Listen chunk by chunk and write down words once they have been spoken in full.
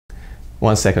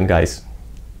1 second, guys.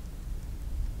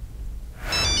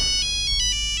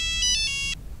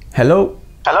 Hello?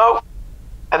 Hello?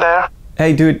 Hey there.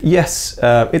 Hey dude, yes,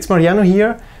 it's Mariano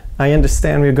here. I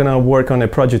understand we're gonna work on a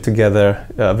project together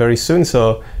very soon,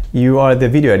 so you are the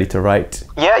video editor, right?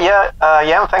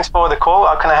 Yeah, thanks for the call.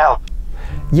 How can I help?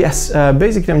 Yes,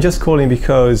 basically I'm just calling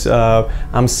because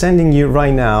I'm sending you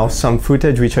right now some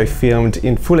footage which I filmed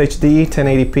in Full HD,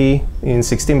 1080p, in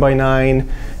 16:9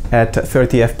 at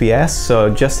 30 FPS, so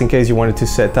just in case you wanted to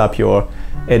set up your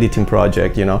editing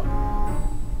project, you know.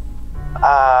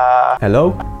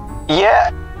 Hello?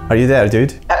 Yeah. Are you there,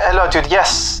 dude? Hello, dude.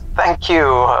 Yes, thank you.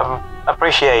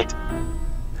 Appreciate.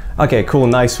 Okay, cool,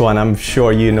 nice one. I'm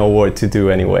sure you know what to do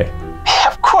anyway. Yeah,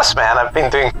 of course, man. I've been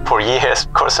doing it for years.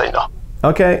 Of course I know.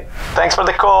 Okay. Thanks for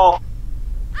the call.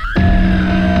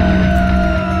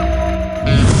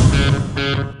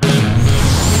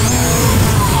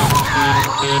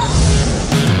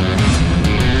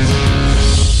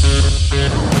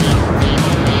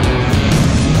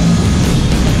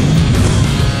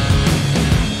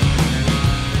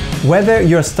 Whether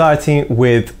you're starting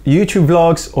with YouTube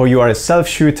vlogs, or you are a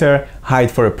self-shooter,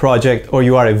 hired for a project, or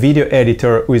you are a video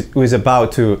editor who is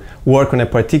about to work on a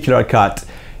particular cut,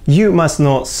 you must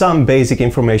know some basic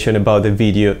information about the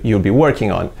video you'll be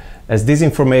working on, as this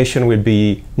information will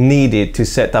be needed to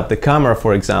set up the camera,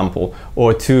 for example,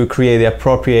 or to create the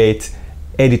appropriate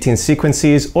editing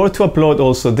sequences, or to upload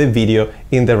also the video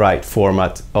in the right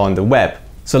format on the web.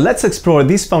 So let's explore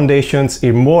these foundations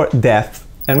in more depth,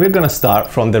 and we're gonna start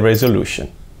from the resolution.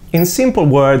 In simple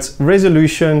words,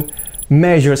 resolution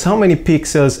measures how many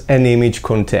pixels an image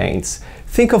contains.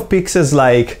 Think of pixels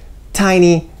like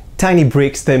tiny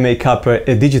bricks that make up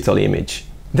a digital image.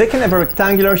 They can have a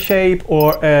rectangular shape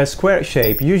or a square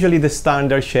shape. Usually the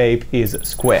standard shape is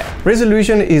square.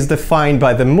 Resolution is defined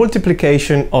by the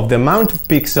multiplication of the amount of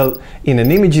pixels in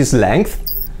an image's length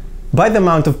by the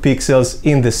amount of pixels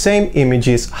in the same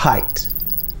image's height.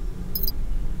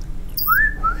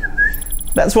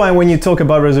 That's why when you talk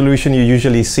about resolution, you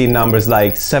usually see numbers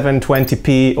like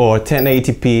 720p or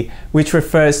 1080p, which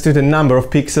refers to the number of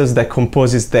pixels that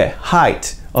composes the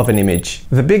height of an image.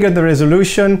 The bigger the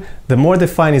resolution, the more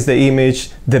defined is the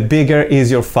image, the bigger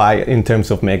is your file in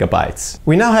terms of megabytes.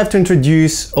 We now have to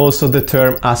introduce also the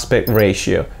term aspect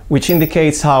ratio, which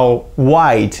indicates how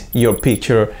wide your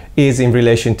picture is in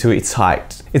relation to its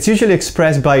height. It's usually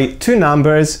expressed by two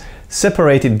numbers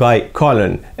separated by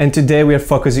colon, and today we are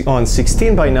focusing on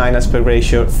 16:9 aspect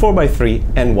ratio, 4:3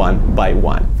 and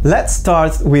 1:1. Let's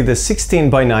start with the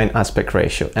 16:9 aspect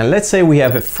ratio, and let's say we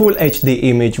have a full HD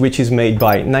image which is made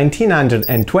by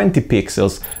 1920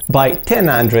 pixels by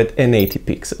 1080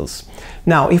 pixels.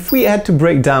 Now if we had to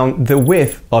break down the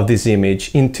width of this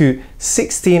image into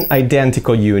 16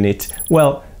 identical units,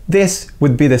 well, this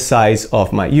would be the size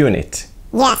of my unit.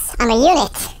 Yes, I'm a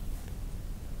unit.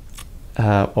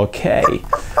 Okay,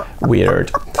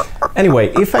 weird.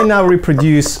 Anyway, if I now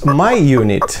reproduce my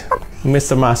unit,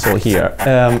 Mr. Muscle here,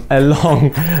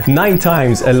 along 9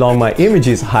 times along my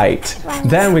image's height,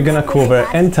 then we're gonna cover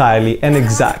entirely and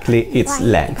exactly its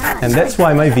length. And that's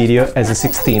why my video has a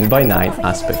 16:9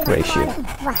 aspect ratio.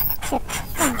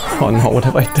 Oh no, what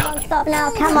have I done? Stop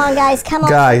now, come on guys, come on,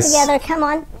 Guys. together, come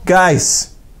on.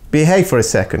 Guys, behave for a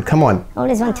second, come on.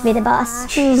 Always want to be the boss.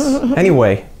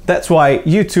 Anyway, that's why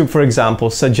YouTube, for example,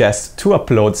 suggests to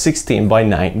upload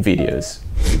 16:9 videos.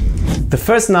 The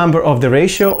first number of the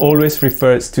ratio always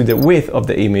refers to the width of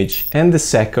the image, and the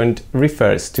second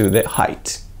refers to the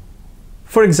height.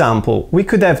 For example, we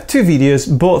could have two videos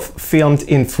both filmed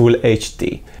in Full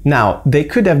HD. Now, they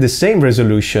could have the same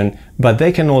resolution, but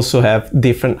they can also have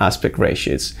different aspect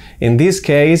ratios. In this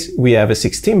case, we have a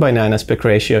 16:9 aspect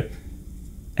ratio,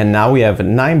 and now we have a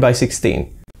 9:16.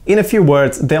 In a few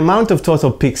words, the amount of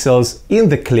total pixels in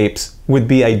the clips would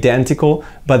be identical,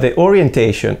 but the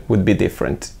orientation would be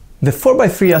different. The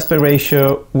 4:3 aspect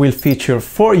ratio will feature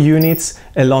 4 units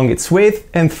along its width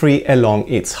and 3 along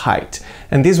its height.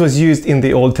 And this was used in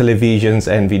the old televisions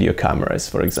and video cameras,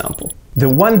 for example. The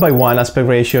 1:1 aspect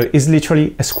ratio is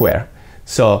literally a square.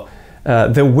 So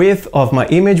the width of my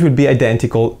image will be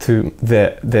identical to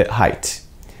the height.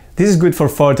 This is good for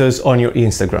photos on your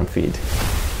Instagram feed.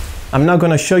 I'm now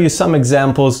going to show you some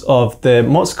examples of the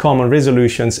most common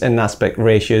resolutions and aspect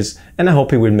ratios, and I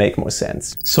hope it will make more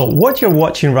sense. So what you're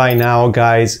watching right now,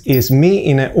 guys, is me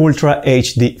in an Ultra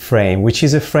HD frame, which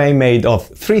is a frame made of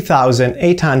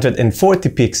 3840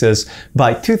 pixels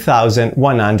by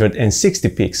 2160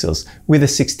 pixels with a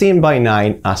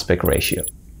 16:9 aspect ratio.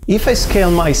 If I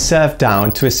scale myself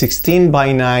down to a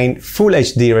 16:9 Full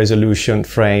HD resolution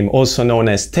frame, also known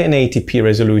as 1080p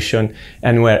resolution,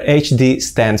 and where HD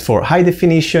stands for high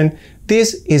definition,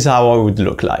 this is how I would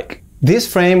look like. This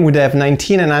frame would have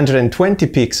 1920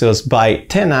 pixels by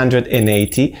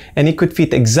 1080, and it could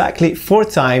fit exactly 4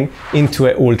 times into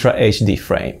an Ultra HD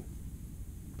frame.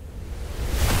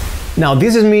 Now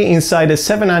this is me inside a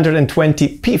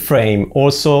 720p frame,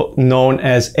 also known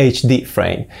as HD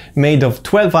frame, made of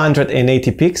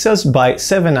 1280 pixels by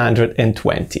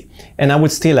 720, and I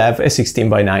would still have a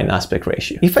 16:9 aspect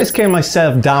ratio. If I scale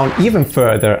myself down even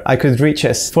further, I could reach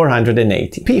a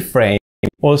 480p frame,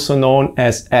 also known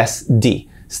as SD,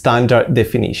 standard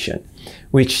definition,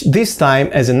 which this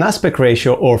time has an aspect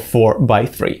ratio of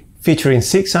 4:3, featuring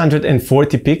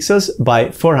 640 pixels by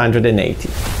 480.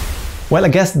 Well, I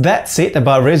guess that's it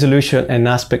about resolution and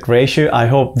aspect ratio. I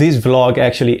hope this vlog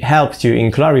actually helped you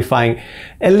in clarifying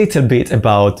a little bit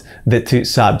about the two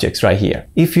subjects right here.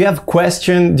 If you have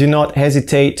questions, do not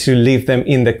hesitate to leave them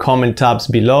in the comment tabs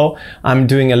below. I'm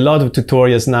doing a lot of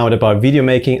tutorials now about video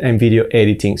making and video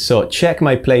editing, so check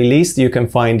my playlist. You can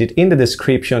find it in the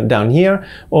description down here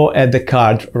or at the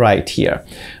card right here.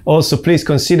 Also, please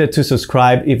consider to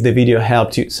subscribe if the video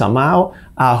helped you somehow.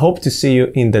 I hope to see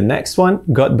you in the next one.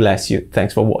 God bless you.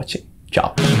 Thanks for watching.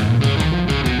 Ciao.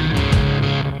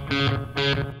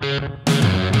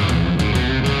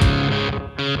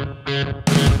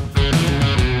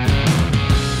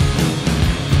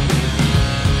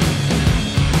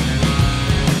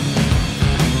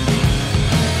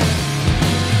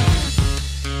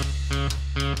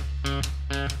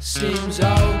 Seems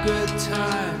all good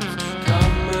times